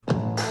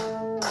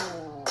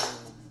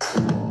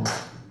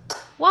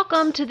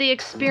Welcome to the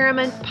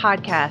Experiment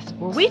Podcast,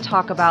 where we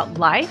talk about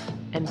life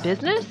and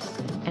business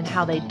and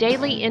how they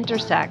daily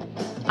intersect.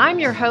 I'm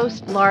your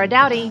host, Laura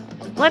Dowdy.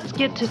 Let's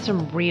get to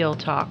some real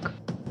talk.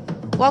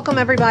 Welcome,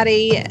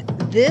 everybody.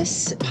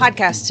 This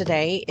podcast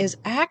today is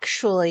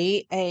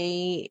actually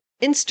a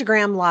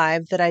Instagram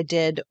live that I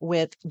did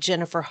with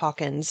Jennifer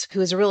Hawkins,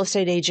 who is a real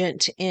estate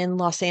agent in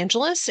Los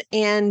Angeles.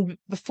 And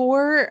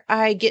before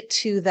I get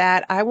to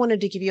that, I wanted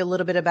to give you a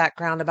little bit of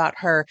background about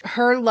her.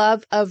 Her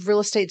love of real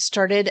estate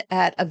started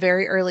at a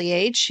very early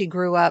age. She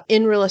grew up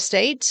in real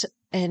estate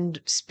and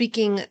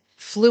speaking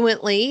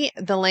fluently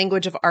the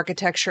language of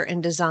architecture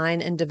and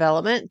design and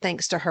development,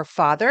 thanks to her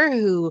father,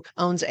 who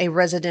owns a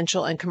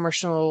residential and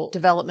commercial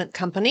development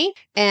company.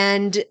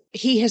 And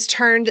he has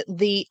turned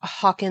the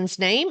Hawkins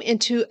name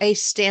into a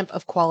stamp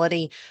of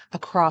quality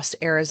across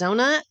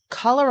Arizona,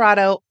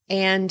 Colorado,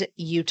 and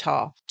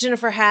Utah.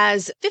 Jennifer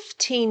has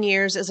 15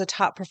 years as a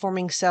top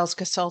performing sales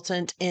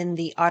consultant in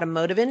the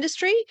automotive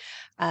industry.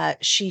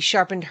 She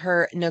sharpened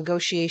her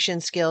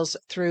negotiation skills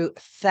through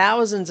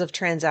thousands of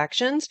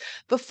transactions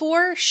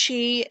before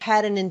she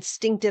had an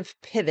instinctive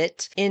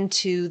pivot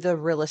into the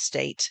real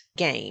estate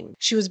game.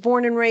 She was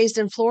born and raised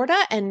in Florida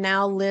and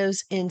now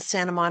lives in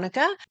Santa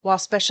Monica while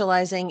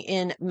specializing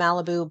in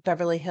Malibu,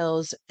 Beverly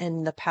Hills,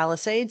 and the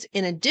Palisades,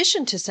 in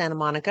addition to Santa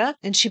Monica.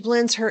 And she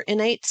blends her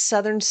innate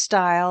Southern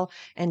style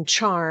and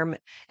charm,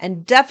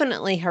 and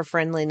definitely her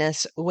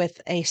friendliness,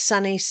 with a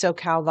sunny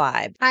SoCal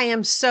vibe. I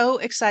am so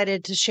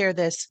excited to share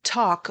this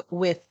talk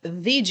with the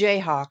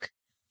Jayhawk,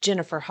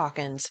 Jennifer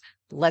Hawkins.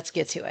 Let's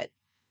get to it.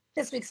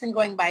 This week's been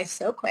going by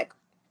so quick.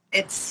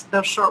 It's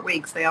those short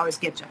weeks. They always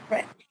get you.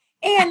 Right.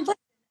 And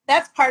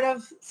that's part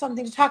of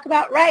something to talk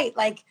about, right?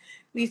 Like,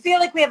 we feel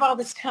like we have all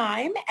this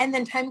time, and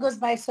then time goes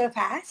by so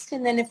fast.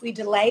 And then if we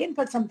delay and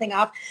put something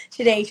off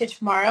today to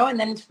tomorrow, and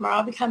then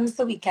tomorrow becomes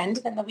the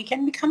weekend, then the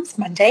weekend becomes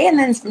Monday. And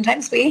then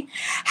sometimes we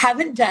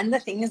haven't done the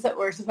things that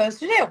we're supposed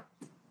to do.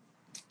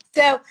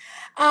 So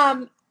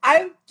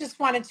I just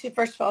wanted to,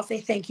 first of all, say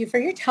thank you for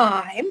your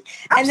time.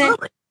 Absolutely. And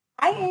then,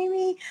 hi,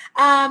 Amy.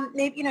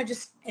 Maybe,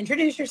 just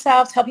introduce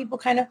yourself, tell people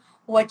kind of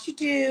what you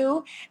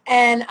do,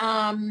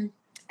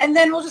 and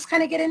then we'll just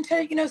kind of get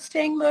into,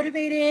 staying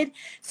motivated,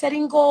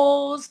 setting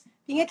goals,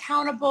 being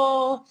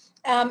accountable,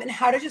 and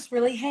how to just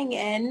really hang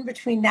in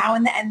between now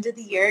and the end of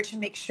the year to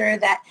make sure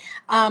that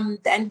the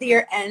end of the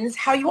year ends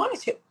how you want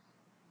it to.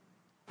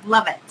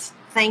 Love it.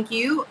 Thank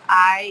you.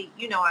 I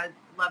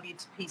love you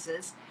to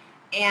pieces.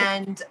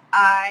 And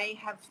I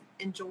have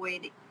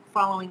enjoyed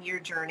following your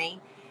journey.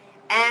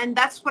 And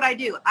that's what I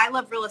do. I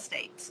love real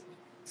estate.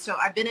 So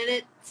I've been in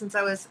it since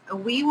I was a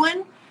wee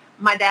one.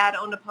 My dad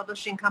owned a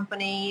publishing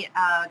company,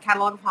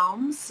 Catalog of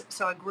Homes.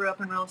 So I grew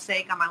up in real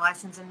estate, got my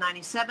license in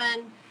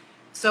 97.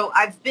 So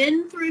I've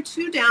been through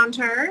two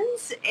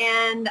downturns,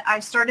 and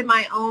I started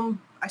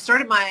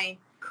my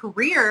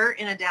career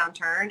in a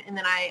downturn, and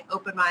then I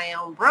opened my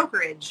own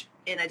brokerage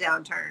in a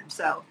downturn.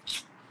 So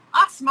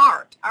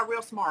smart. I'm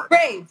real smart.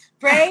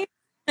 Brave.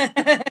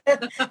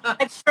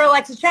 I sure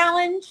like a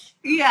challenge.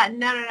 Yeah,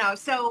 no.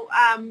 So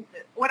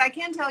what I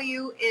can tell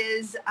you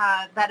is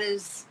that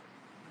is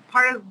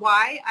part of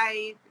why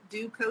I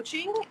do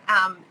coaching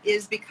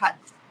is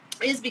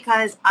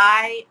because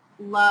I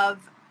love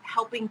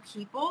helping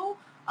people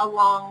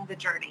along the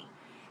journey.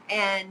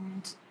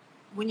 And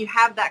when you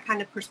have that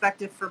kind of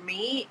perspective, for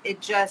me,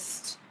 it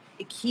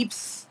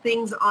keeps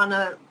things on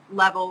a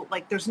level.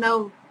 Like, there's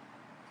no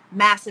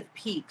massive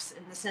peaks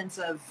in the sense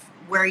of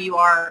where you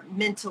are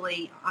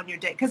mentally on your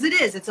day. Because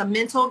it's a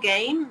mental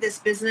game. This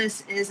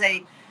business is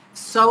a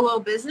solo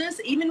business.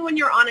 Even when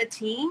you're on a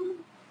team,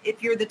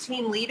 if you're the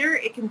team leader,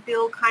 it can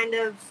feel kind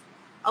of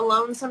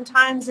alone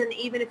sometimes. And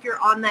even if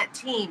you're on that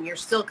team, you're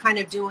still kind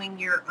of doing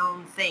your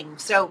own thing.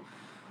 So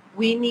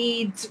we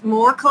need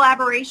more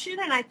collaboration.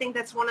 And I think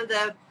that's one of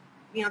the,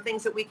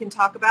 things that we can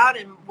talk about.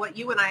 And what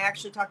you and I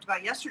actually talked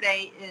about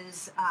yesterday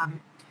is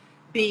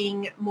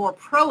being more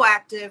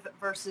proactive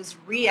versus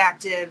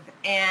reactive.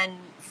 And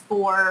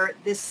for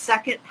this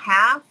second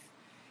half,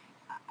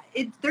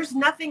 there's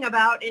nothing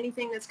about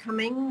anything that's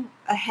coming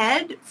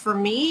ahead for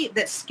me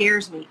that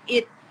scares me.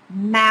 It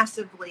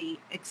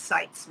massively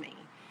excites me.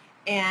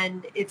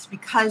 And it's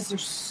because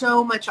there's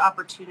so much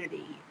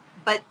opportunity.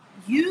 But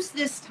use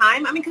this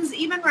time. Because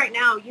even right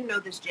now,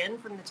 this, Jen,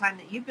 from the time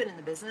that you've been in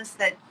the business,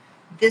 that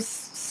this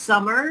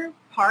summer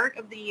part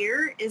of the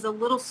year is a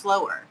little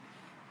slower.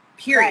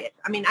 Period.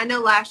 Right. I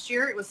know last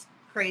year it was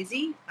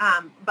crazy,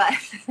 but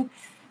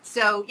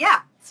so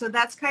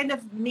that's kind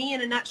of me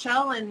in a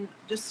nutshell, and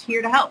just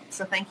here to help.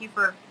 So thank you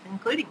for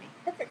including me.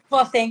 Perfect.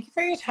 Well, thank you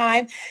for your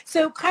time.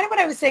 So kind of what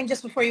I was saying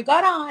just before you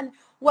got on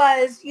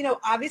was,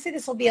 obviously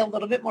this will be a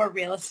little bit more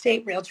real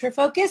estate, realtor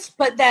focused,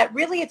 but that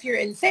really, if you're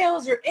in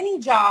sales or any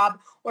job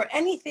or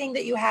anything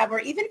that you have, or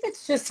even if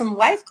it's just some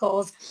life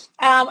goals,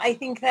 I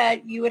think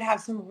that you would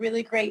have some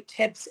really great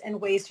tips and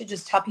ways to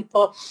just tell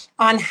people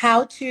on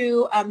how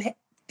to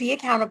be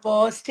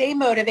accountable, stay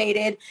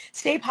motivated,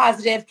 stay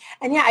positive.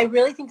 And yeah, I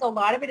really think a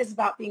lot of it is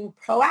about being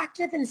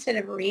proactive instead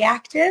of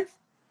reactive.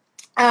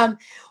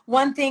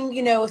 One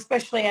thing,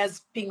 especially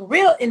as being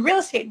in real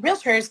estate,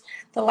 realtors,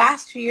 the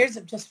last 2 years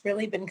have just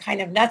really been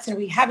kind of nuts, and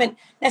we haven't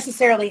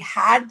necessarily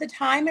had the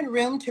time and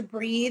room to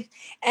breathe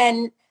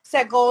and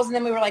set goals. And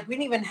then we were like, we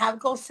didn't even have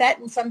goals set,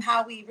 and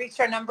somehow we reached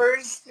our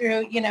numbers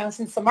through,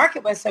 since the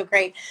market was so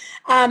great.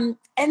 And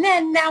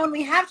then now when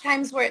we have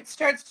times where it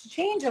starts to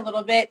change a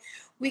little bit,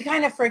 we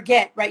kind of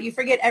forget, right? You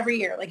forget every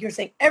year. Like you're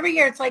saying, every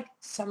year it's like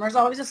summer's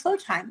always a slow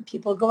time.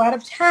 People go out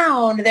of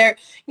town. They're,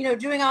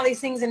 doing all these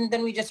things. And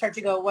then we just start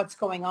to go, what's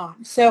going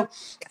on? So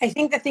I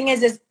think the thing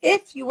is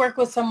if you work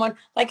with someone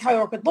like how I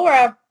work with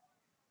Laura,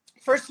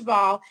 first of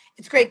all,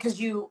 it's great because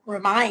you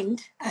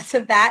remind us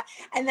of that.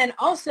 And then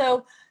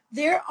also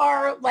there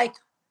are like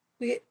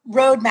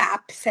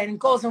roadmaps and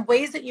goals and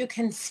ways that you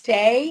can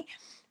stay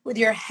with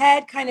your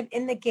head kind of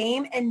in the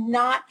game and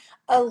not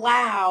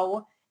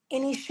allow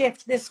any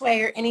shift this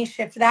way or any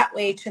shift that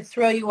way to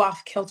throw you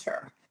off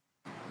kilter.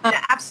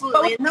 Yeah,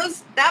 absolutely. And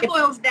that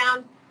boils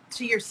down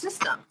to your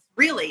systems,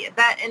 really.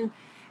 And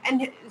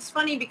it's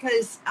funny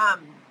because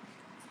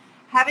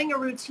having a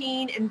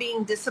routine and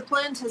being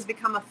disciplined has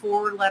become a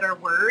 4-letter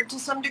word to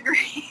some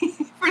degree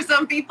for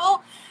some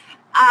people.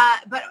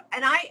 But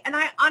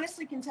I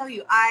honestly can tell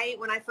you,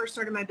 when I first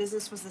started my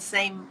business was the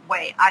same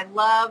way. I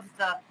love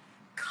the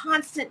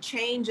constant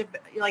change of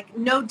like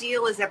no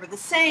deal is ever the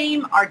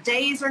same. Our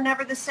days are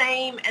never the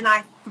same. And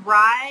I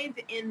thrive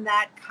in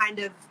that kind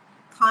of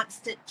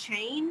constant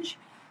change.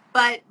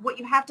 But what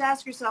you have to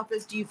ask yourself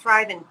is, do you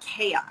thrive in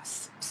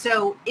chaos?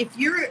 So if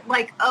you're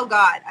like, oh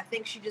God, I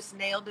think she just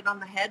nailed it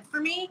on the head for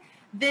me,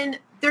 then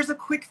there's a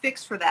quick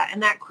fix for that.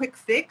 And that quick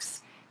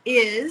fix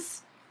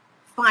is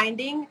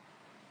finding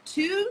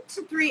 2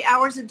 to 3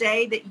 hours a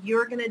day that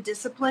you're going to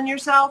discipline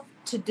yourself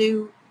to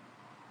do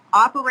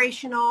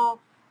operational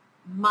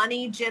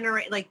money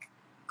like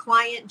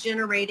client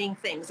generating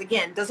things.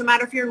 Again, doesn't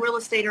matter if you're in real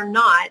estate or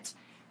not.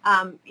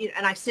 And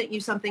I sent you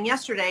something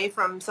yesterday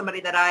from somebody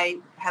that I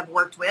have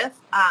worked with.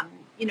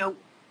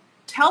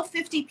 Tell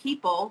 50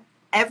 people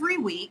every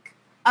week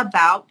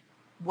about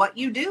what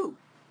you do.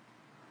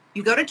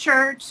 You go to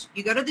church,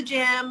 you go to the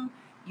gym,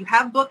 you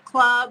have book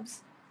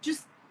clubs,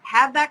 just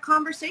have that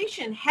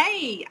conversation.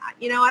 Hey, I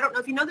don't know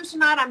if you know this or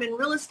not, I'm in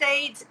real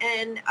estate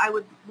and I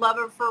would love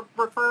a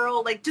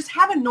referral. Like just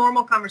have a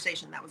normal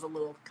conversation. That was a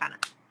little kind of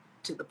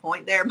to the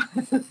point there.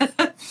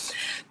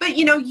 But,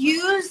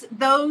 use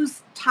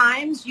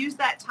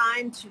that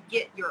time to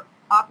get your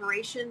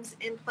operations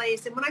in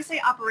place. And when I say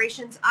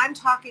operations, I'm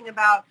talking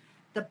about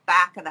the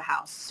back of the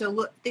house.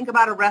 So think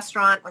about a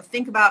restaurant, or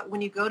think about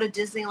when you go to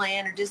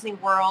Disneyland or Disney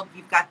World,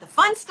 you've got the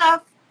fun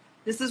stuff.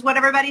 This is what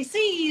everybody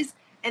sees.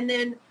 And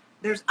then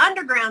there's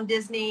underground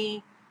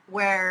Disney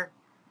where,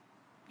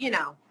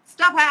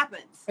 stuff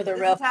happens. This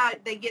is how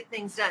they get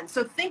things done.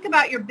 So think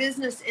about your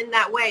business in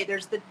that way.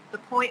 There's the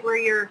point where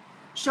you're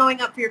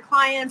showing up for your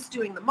clients,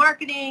 doing the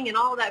marketing and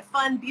all that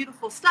fun,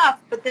 beautiful stuff.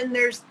 But then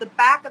there's the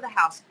back of the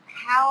house.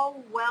 How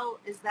well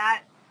is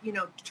that,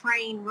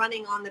 train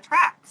running on the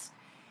tracks?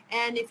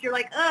 And if you're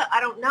like, I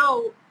don't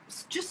know,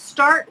 just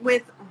start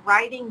with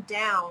writing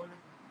down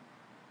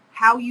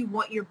how you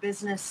want your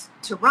business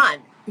to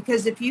run.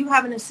 Because if you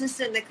have an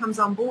assistant that comes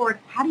on board,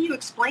 how do you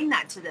explain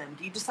that to them?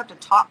 Do you just have to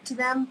talk to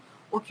them?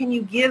 Or can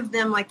you give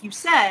them, like you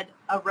said,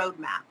 a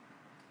roadmap?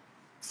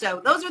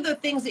 So those are the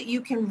things that you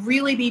can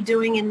really be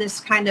doing in this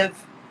kind of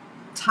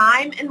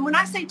time. And when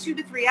I say 2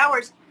 to 3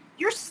 hours,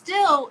 you're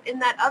still in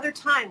that other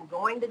time,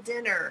 going to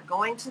dinner,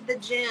 going to the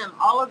gym,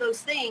 all of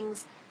those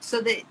things,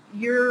 so that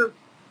you're,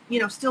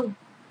 still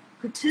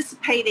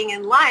participating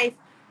in life.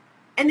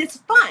 And it's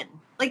fun.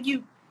 Like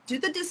you do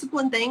the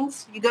discipline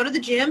things, you go to the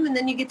gym, and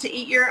then you get to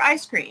eat your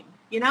ice cream,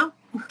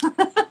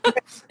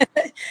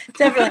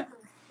 Definitely.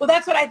 Well,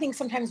 that's what I think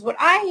sometimes what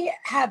I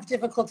have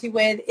difficulty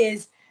with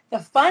is the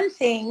fun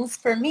things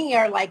for me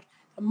are like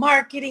the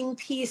marketing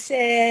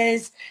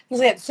pieces, things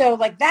like that. So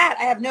like that,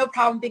 I have no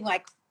problem being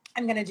like,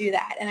 I'm going to do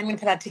that and I'm going to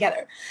put that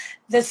together.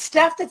 The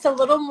stuff that's a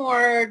little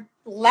more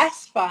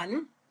less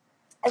fun,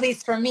 at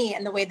least for me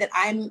and the way that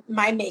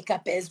my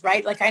makeup is,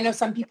 right? Like I know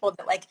some people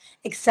that like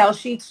Excel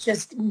sheets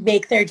just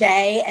make their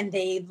day and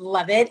they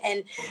love it.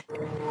 And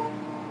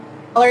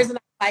colors, and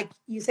like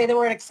you say the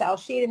word Excel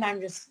sheet and I'm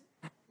just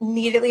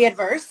immediately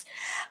adverse.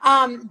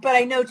 But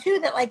I know too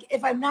that like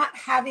if I'm not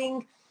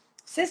having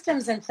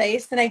systems in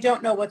place, then I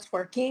don't know what's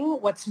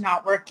working, what's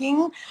not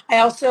working. I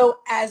also,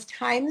 as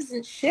times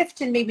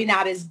shift and maybe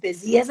not as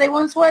busy as I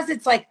once was,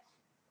 it's like,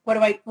 what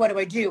do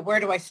I do? Where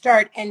do I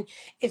start? And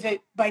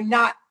by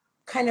not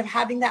kind of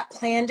having that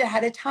planned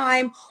ahead of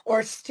time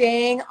or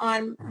staying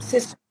on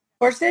system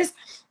courses,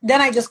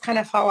 then I just kind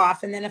of fall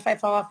off. And then if I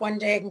fall off one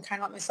day, I can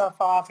kind of let myself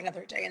fall off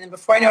another day. And then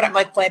before I know it, I'm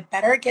like, well, I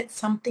better get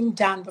something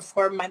done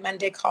before my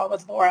Monday call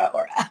with Laura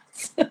or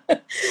else.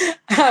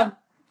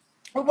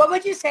 What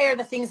would you say are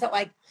the things that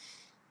like,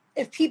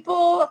 if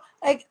people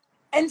like,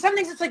 and some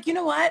things it's like, you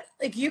know what,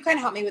 like you kind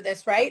of help me with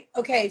this, right?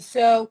 Okay.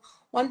 So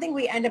one thing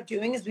we end up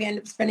doing is we end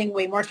up spending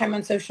way more time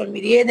on social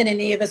media than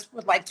any of us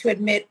would like to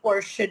admit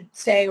or should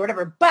say or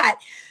whatever. But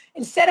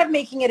instead of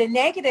making it a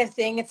negative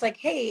thing, it's like,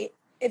 hey,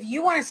 if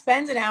you want to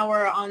spend an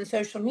hour on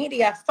social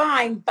media,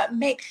 fine, but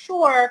make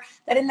sure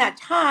that in that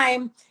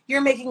time,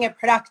 you're making it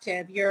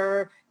productive.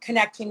 You're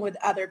connecting with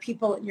other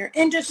people in your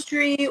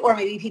industry, or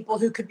maybe people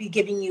who could be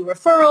giving you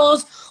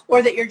referrals,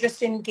 or that you're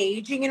just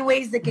engaging in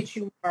ways that get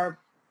you more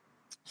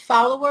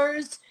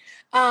followers.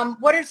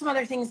 What are some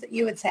other things that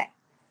you would say?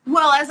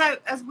 Well,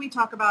 as we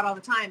talk about all the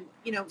time,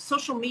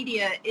 social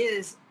media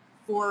is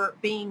for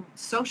being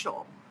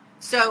social.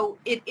 So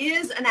it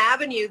is an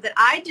avenue that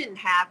I didn't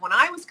have when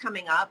I was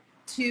coming up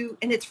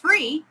and it's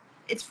free.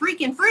 It's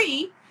freaking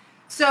free.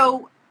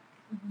 So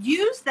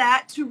use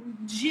that to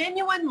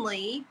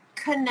genuinely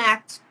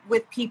connect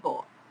with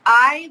people.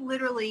 I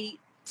literally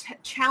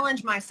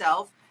challenge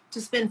myself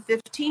to spend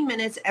 15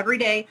 minutes every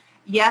day.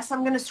 Yes, I'm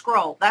going to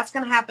scroll. That's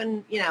going to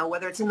happen,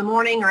 whether it's in the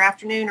morning or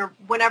afternoon or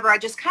whenever. I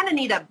just kind of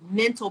need a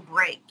mental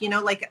break,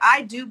 like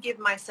I do give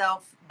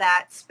myself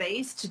that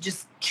space to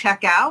just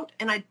check out.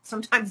 And I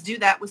sometimes do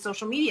that with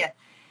social media.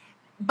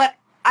 But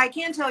I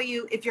can tell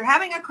you, if you're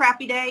having a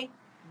crappy day,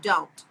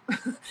 don't.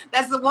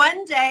 That's the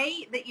one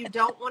day that you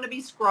don't want to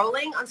be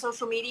scrolling on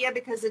social media,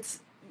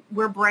 because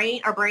our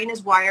brain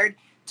is wired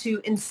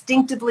to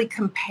instinctively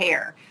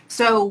compare.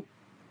 So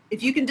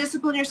if you can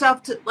discipline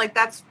yourself to,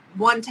 that's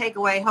one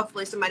takeaway.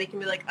 Hopefully somebody can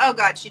be like, oh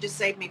God, she just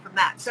saved me from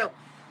that. So,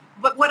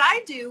 but what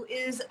I do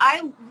is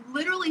I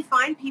literally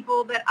find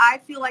people that I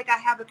feel like I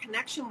have a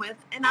connection with,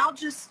 and I'll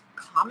just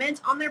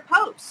comment on their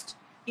post.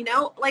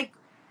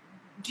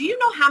 Do you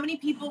know how many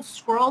people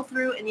scroll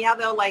through and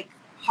they'll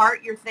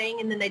heart your thing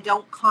and then they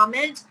don't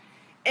comment?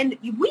 And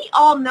we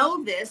all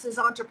know this as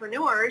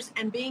entrepreneurs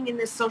and being in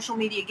this social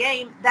media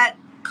game, that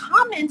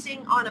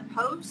commenting on a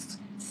post,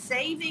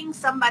 saving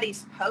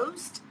somebody's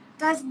post,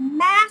 does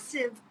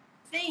massive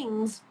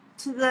things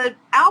to the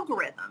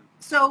algorithm.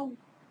 So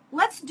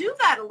let's do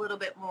that a little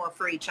bit more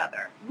for each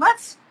other.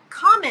 Let's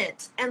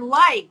comment and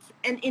like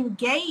and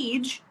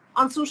engage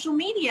on social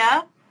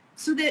media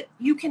so that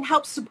you can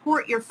help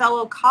support your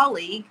fellow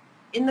colleague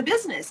in the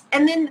business.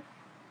 And then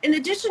in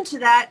addition to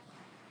that,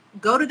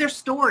 go to their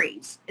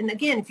stories. And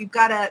again, if you've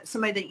got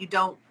somebody that you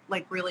don't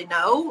really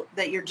know,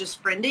 that you're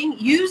just friending,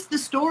 use the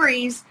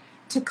stories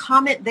to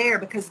comment there,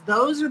 because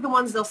those are the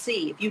ones they'll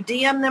see. If you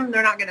DM them,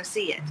 they're not going to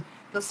see it.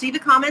 They'll see the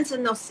comments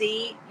and they'll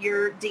see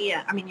your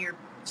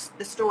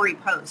the story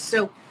post.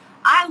 So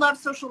I love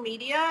social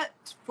media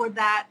for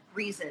that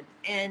reason.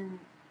 And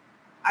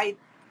I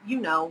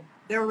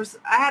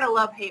had a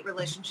love-hate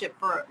relationship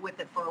with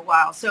it for a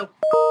while. So,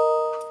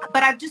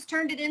 but I've just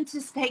turned it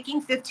into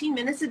taking 15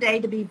 minutes a day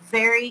to be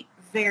very,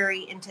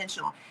 very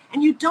intentional.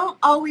 And you don't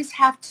always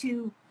have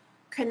to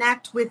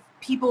connect with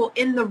people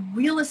in the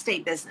real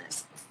estate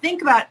business.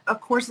 Think about,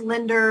 of course,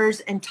 lenders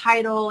and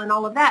title and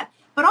all of that,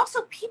 but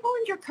also people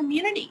in your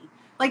community,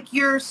 like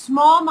your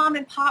small mom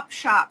and pop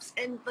shops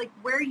and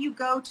where you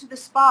go to the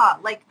spa,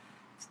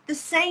 the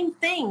same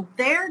thing.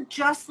 They're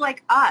just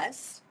like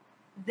us.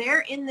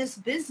 They're in this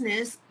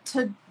business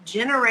to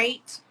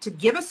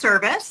give a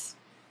service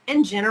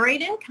and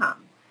generate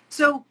income.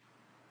 So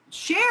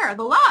share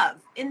the love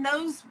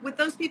with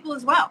those people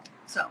as well.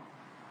 So.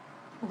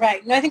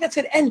 Right. No, I think that's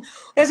good. And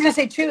what I was going to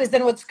say too is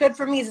then what's good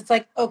for me is it's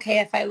okay,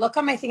 if I look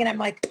on my thing and I'm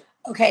like,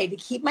 okay, to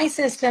keep my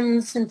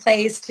systems in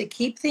place, to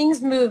keep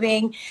things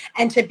moving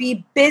and to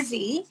be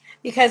busy,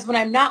 because when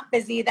I'm not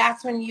busy,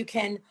 that's when you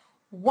can,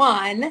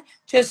 one,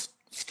 just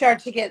start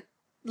to get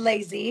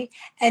lazy,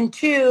 and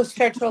two,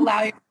 start to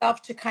allow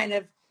yourself to kind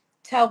of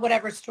tell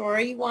whatever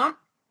story you want.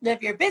 That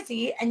if you're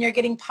busy and you're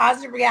getting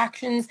positive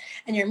reactions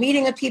and you're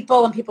meeting with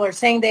people and people are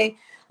saying they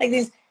like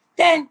these,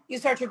 then you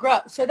start to grow.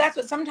 So that's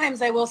what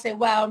sometimes I will say,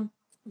 well,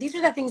 these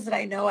are the things that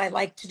I know I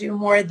like to do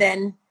more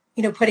than,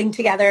 putting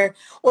together,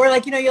 or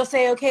you'll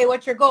say, okay,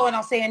 what's your goal? And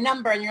I'll say a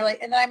number and you're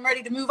like, and then I'm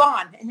ready to move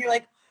on. And you're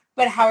like,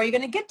 but how are you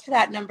going to get to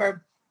that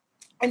number?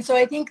 And so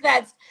I think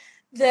that's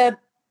the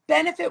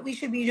benefit we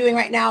should be doing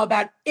right now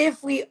about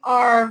if we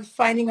are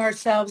finding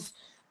ourselves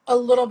a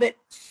little bit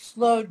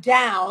slowed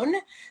down,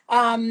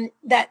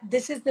 that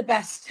this is the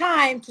best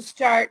time to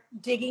start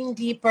digging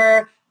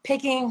deeper,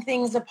 picking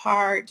things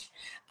apart,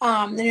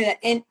 and do that.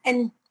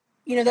 And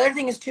the other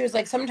thing is too,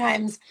 is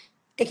sometimes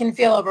it can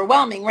feel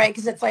overwhelming, right?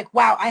 Because it's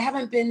wow, I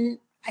haven't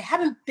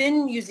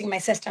been using my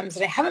systems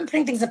and I haven't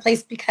putting things in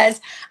place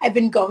because I've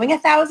been going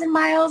 1,000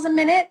 miles a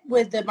minute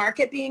with the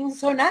market being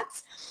so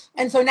nuts.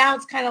 And so now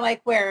it's kind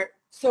of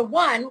so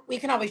one, we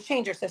can always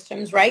change our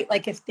systems, right?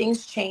 If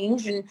things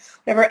change and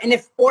whatever, and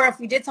if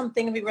we did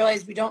something and we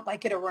realized we don't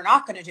like it or we're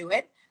not going to do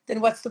it,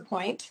 then what's the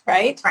point,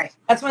 right? Right.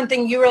 That's one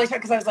thing you really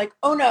started, because I was like,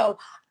 oh no,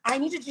 I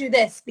need to do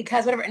this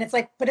because whatever. And it's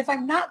but if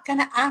I'm not going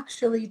to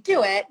actually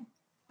do it,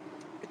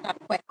 it's not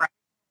a point. Right.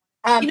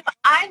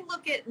 I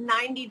look at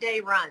 90-day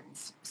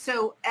runs.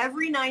 So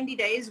every 90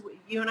 days,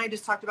 you and I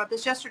just talked about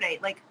this yesterday.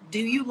 Do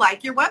you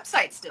like your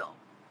website still?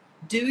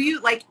 Do you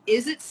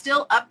is it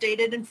still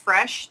updated and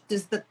fresh?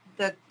 Does the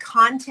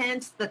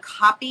content, the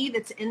copy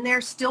that's in there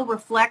still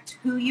reflect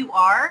who you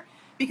are?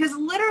 Because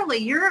literally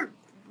your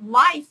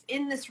life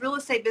in this real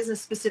estate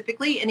business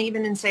specifically, and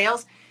even in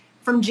sales,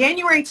 from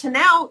January to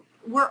now,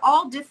 we're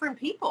all different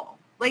people.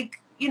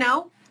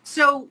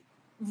 So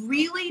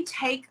really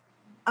take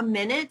a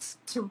minute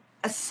to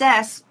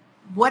assess,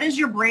 what does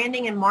your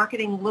branding and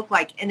marketing look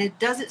like? And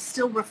does it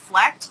still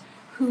reflect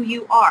who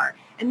you are?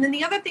 And then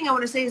the other thing I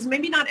want to say is,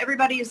 maybe not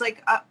everybody is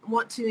like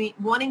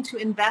wanting to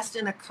invest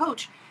in a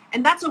coach.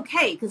 And that's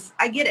okay, because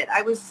I get it.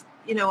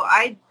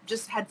 I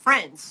just had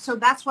friends. So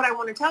that's what I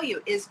want to tell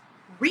you is,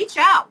 reach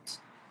out.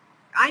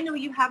 I know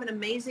you have an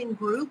amazing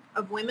group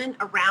of women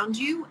around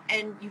you,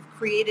 and you've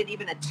created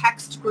even a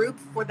text group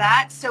for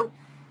that. So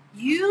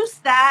use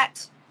that,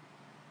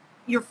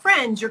 your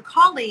friends, your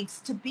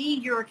colleagues, to be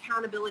your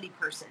accountability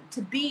person,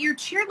 to be your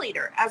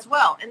cheerleader as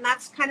well. And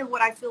that's kind of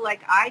what I feel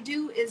like I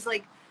do, is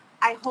like,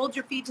 I hold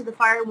your feet to the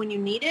fire when you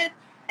need it.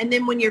 And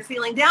then when you're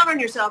feeling down on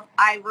yourself,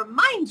 I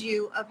remind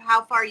you of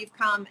how far you've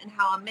come and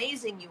how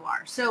amazing you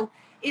are. So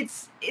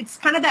it's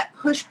kind of that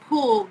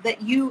push-pull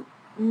that you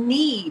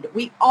need.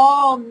 We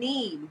all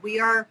need. We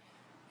are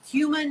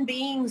human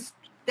beings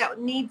that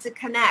need to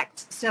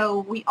connect. So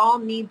we all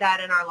need that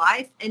in our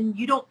life. And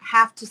you don't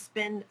have to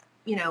spend,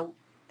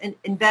 and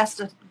invest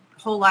a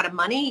whole lot of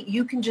money.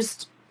 You can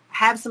just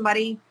have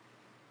somebody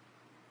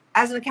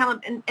as an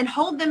accountant and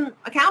hold them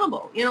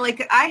accountable.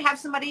 Like, I have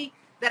somebody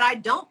that I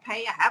don't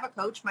pay. I have a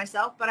coach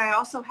myself, but I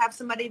also have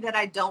somebody that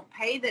I don't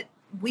pay, that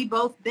we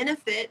both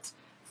benefit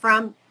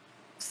from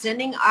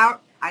sending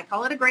out. I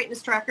call it a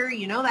greatness tracker.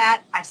 You know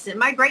that. I send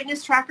my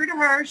greatness tracker to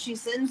her. She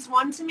sends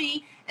one to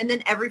me. And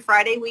then every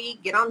Friday we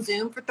get on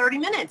Zoom for 30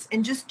 minutes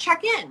and just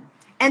check in.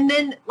 And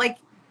then, like,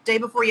 day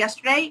before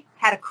yesterday,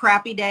 had a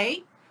crappy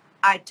day.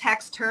 I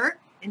text her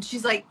and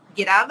she's like,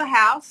 get out of the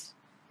house.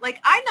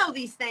 Like, I know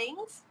these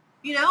things.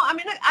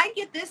 I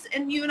get this,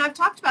 and you and I've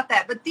talked about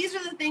that, but these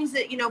are the things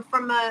that,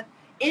 from a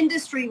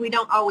industry, we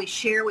don't always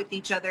share with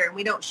each other, and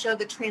we don't show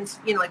the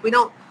we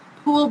don't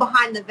pull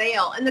behind the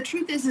veil. And the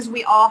truth is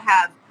we all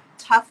have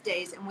tough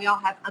days and we all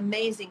have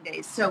amazing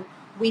days. So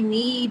we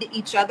need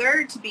each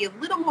other to be a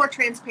little more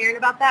transparent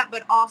about that,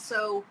 but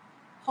also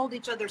hold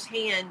each other's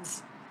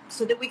hands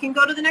so that we can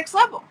go to the next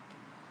level.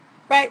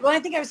 Right. Well, I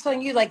think I was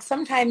telling you, like,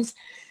 sometimes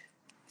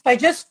if I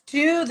just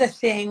do the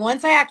thing,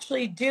 once I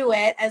actually do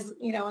it,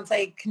 once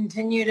I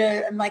continue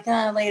to, I'm like,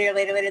 later.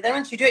 Then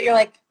once you do it, you're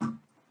like,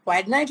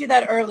 why didn't I do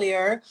that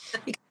earlier?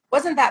 Because it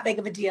wasn't that big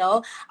of a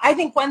deal. I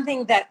think one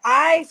thing that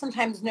I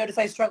sometimes notice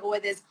I struggle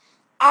with is,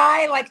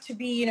 I like to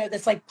be,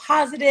 this like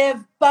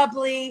positive,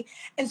 bubbly.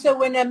 And so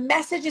when a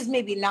message is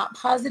maybe not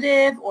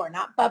positive or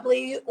not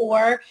bubbly,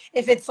 or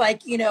if it's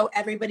like,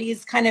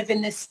 everybody's kind of in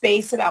this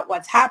space about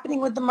what's happening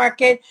with the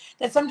market,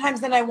 that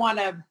sometimes then I want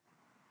to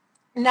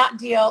not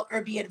deal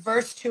or be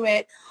adverse to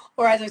it.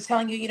 Or as I was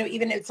telling you,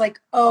 even it's like,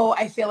 oh,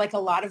 I feel like a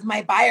lot of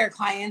my buyer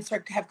clients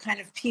have kind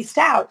of pieced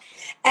out.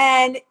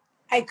 And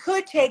I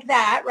could take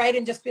that, right,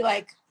 and just be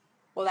like,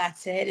 well,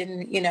 that's it.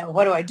 And,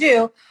 what do I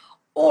do?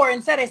 Or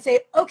instead I say,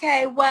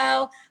 okay,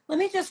 well, let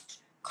me just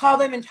call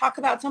them and talk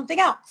about something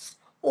else,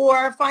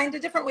 or find a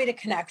different way to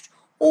connect.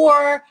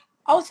 Or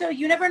also,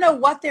 you never know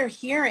what they're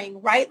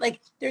hearing, right? Like,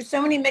 there's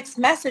so many mixed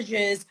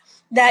messages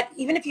that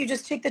even if you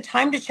just take the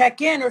time to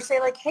check in, or say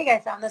like, hey, I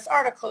found this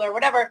article or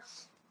whatever,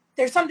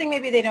 there's something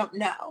maybe they don't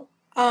know.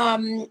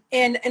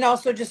 And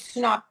also just to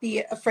not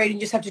be afraid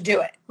and just have to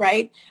do it,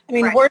 right? I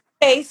mean, right. Worst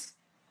case,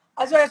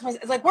 that's what I was saying.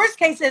 It's like, worst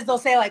case is they'll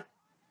say like,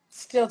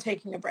 still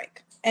taking a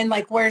break. And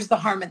like, where's the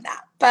harm in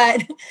that?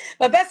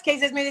 But best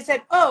case is maybe they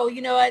said, oh,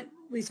 you know what?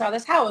 We saw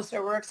this house,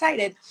 or we're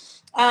excited.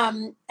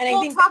 And I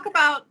think talk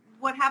about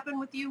what happened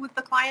with you with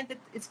the client that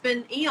it's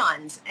been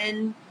eons,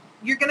 and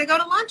you're going to go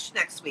to lunch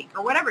next week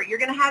or whatever. You're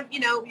going to have,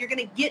 you're going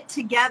to get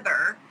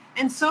together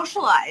and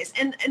socialize.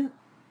 And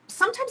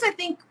sometimes I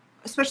think,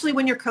 especially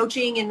when you're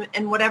coaching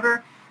and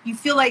whatever, you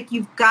feel like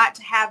you've got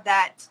to have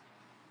that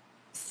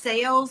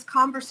sales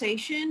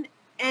conversation.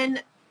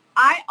 And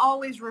I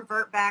always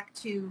revert back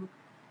to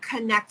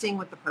connecting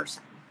with the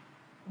person.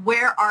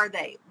 Where are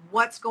they?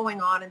 What's going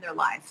on in their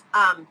life?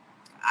 I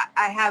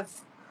have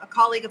a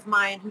colleague of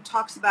mine who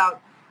talks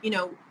about,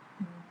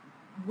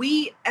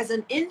 we as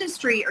an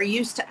industry are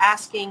used to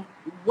asking,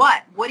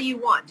 what do you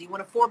want? Do you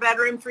want a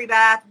 4-bedroom,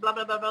 3-bath, blah,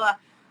 blah, blah, blah, blah.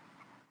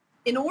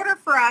 In order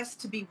for us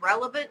to be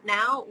relevant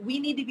now, we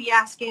need to be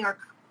asking our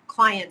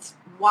clients,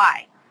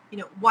 why?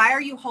 Why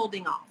are you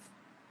holding off?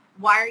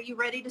 Why are you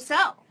ready to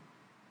sell?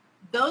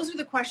 Those are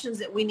the questions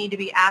that we need to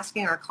be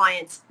asking our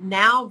clients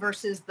now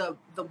versus the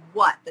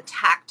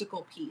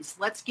tactical piece.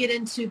 Let's get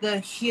into the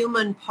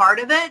human part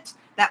of it,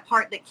 that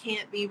part that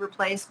can't be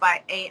replaced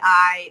by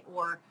AI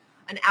or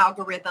an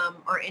algorithm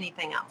or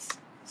anything else.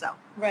 So.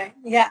 Right.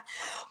 Yeah.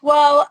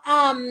 Well,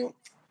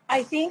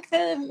 I think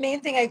the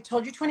main thing, I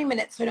told you 20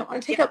 minutes, so I don't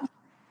want to take up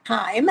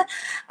time,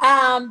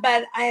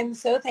 but I'm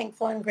so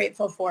thankful and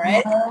grateful for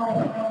it.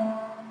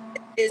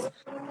 Is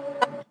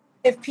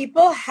if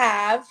people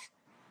have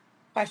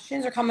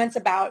questions or comments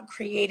about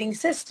creating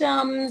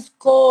systems,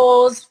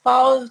 goals,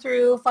 follow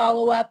through,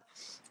 follow up,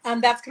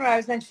 that's kind of what I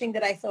was mentioning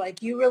that I feel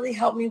like you really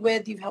helped me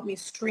with. You've helped me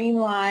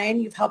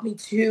streamline. You've helped me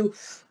to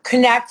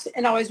connect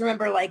and always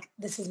remember, like,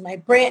 this is my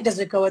brand. Does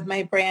it go with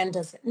my brand?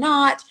 Does it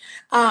not?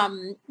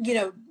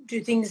 Do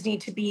things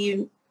need to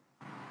be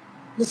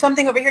does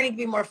something over here need to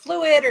be more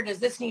fluid, or does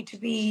this need to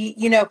be,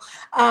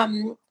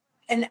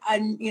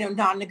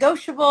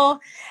 non-negotiable?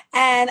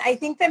 And I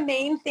think the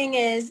main thing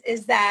is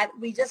that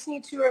we just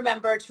need to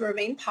remember to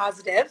remain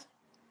positive.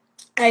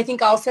 And I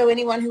think also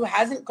anyone who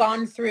hasn't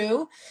gone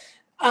through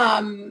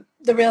the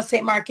real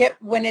estate market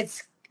when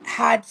it's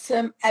had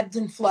some ebbs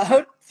and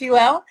flows, if you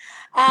will,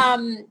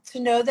 to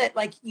know that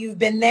like you've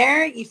been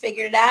there, you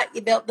figured it out,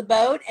 you built the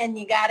boat, and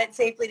you got it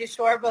safely to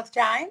shore both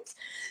times.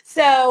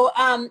 So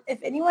if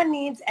anyone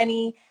needs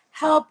any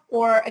help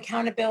or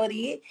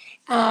accountability,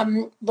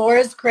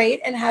 Laura's great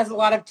and has a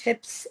lot of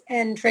tips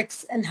and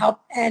tricks and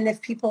help. And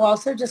if people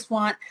also just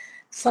want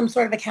some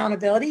sort of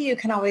accountability, you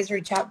can always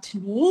reach out to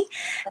me.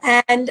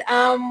 And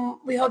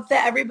we hope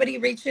that everybody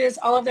reaches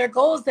all of their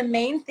goals. The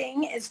main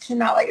thing is to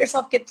not let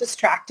yourself get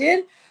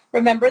distracted.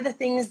 Remember the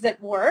things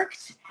that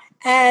worked,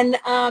 and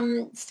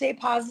stay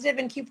positive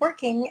and keep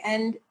working.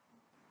 And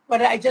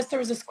there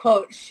was this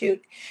quote,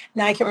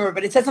 now I can't remember,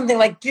 but it said something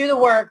like, do the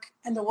work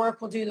and the work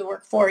will do the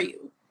work for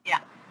you. Yeah.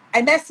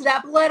 I messed it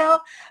up a little,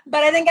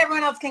 but I think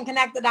everyone else can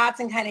connect the dots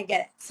and kind of get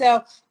it.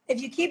 So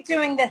if you keep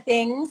doing the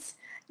things,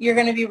 you're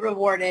going to be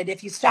rewarded.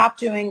 If you stop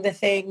doing the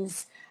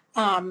things,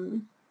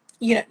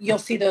 you'll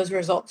see those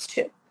results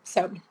too.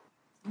 So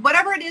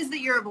whatever it is that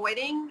you're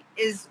avoiding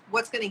is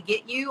what's going to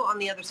get you on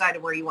the other side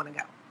of where you want to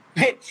go.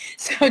 Right.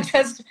 So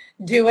just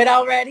do it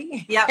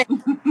already. Yeah. I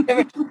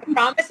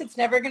promise it's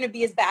never going to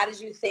be as bad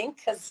as you think,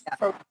 because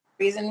for a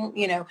reason,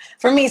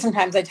 for me,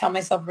 sometimes I tell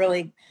myself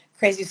really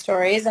crazy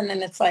stories and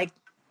then it's like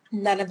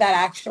none of that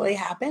actually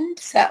happened.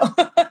 So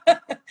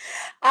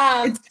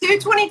it's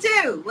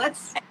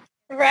 2:22.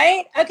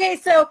 Right. Okay.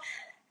 So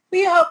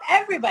we hope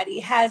everybody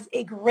has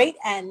a great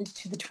end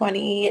to the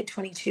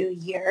 2022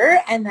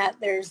 year, and that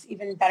there's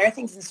even better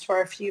things in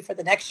store for you for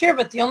the next year.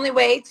 But the only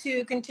way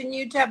to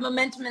continue to have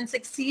momentum and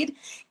succeed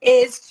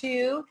is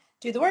to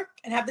do the work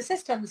and have the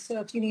systems. So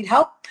if you need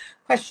help,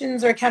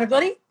 questions, or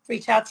accountability,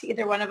 reach out to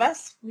either one of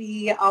us.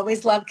 We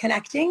always love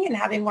connecting and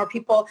having more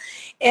people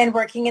and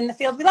working in the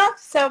field we love.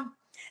 So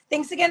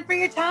thanks again for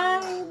your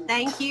time.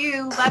 Thank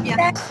you. Love you.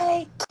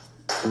 Bye.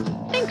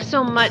 Thanks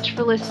so much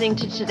for listening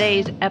to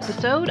today's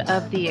episode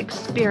of the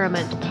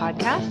Experiment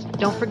Podcast.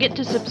 Don't forget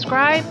to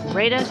subscribe,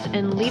 rate us,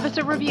 and leave us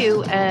a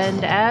review.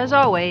 And as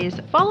always,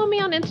 follow me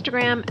on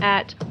Instagram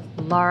at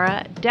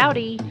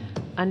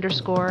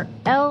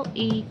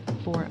LauraDowdy_LE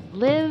for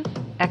Live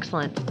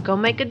Excellent. Go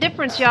make a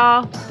difference,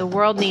 y'all. The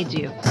world needs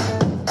you.